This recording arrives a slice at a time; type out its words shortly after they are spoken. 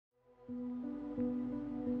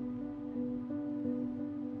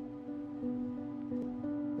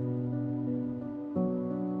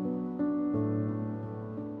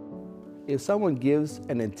If someone gives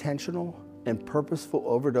an intentional and purposeful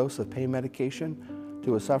overdose of pain medication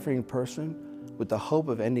to a suffering person with the hope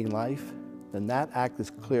of ending life, then that act is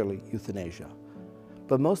clearly euthanasia.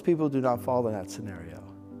 But most people do not fall in that scenario.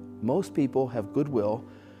 Most people have goodwill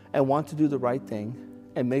and want to do the right thing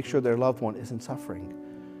and make sure their loved one isn't suffering.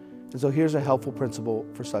 And so here's a helpful principle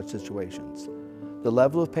for such situations. The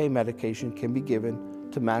level of pain medication can be given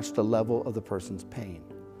to match the level of the person's pain.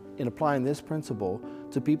 In applying this principle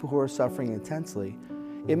to people who are suffering intensely,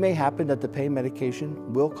 it may happen that the pain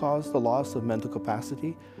medication will cause the loss of mental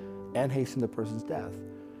capacity and hasten the person's death.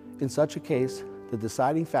 In such a case, the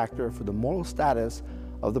deciding factor for the moral status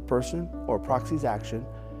of the person or proxy's action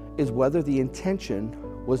is whether the intention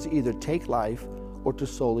was to either take life or to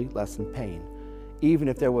solely lessen pain, even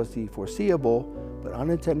if there was the foreseeable but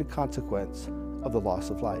unintended consequence of the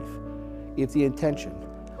loss of life. If the intention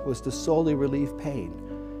was to solely relieve pain,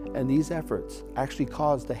 and these efforts actually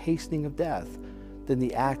caused the hastening of death, then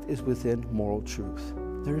the act is within moral truth.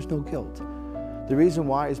 There is no guilt. The reason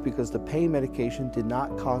why is because the pain medication did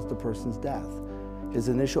not cause the person's death. His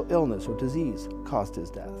initial illness or disease caused his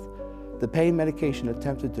death. The pain medication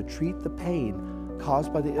attempted to treat the pain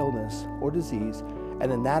caused by the illness or disease,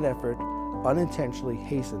 and in that effort, unintentionally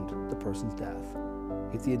hastened the person's death.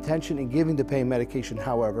 If the intention in giving the pain medication,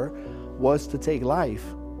 however, was to take life,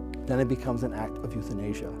 then it becomes an act of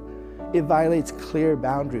euthanasia. It violates clear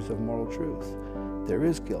boundaries of moral truth. There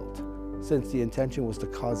is guilt, since the intention was to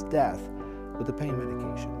cause death with the pain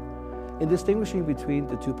medication. In distinguishing between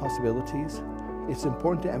the two possibilities, it's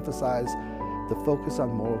important to emphasize the focus on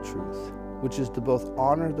moral truth, which is to both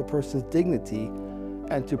honor the person's dignity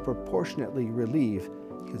and to proportionately relieve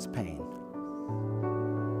his pain.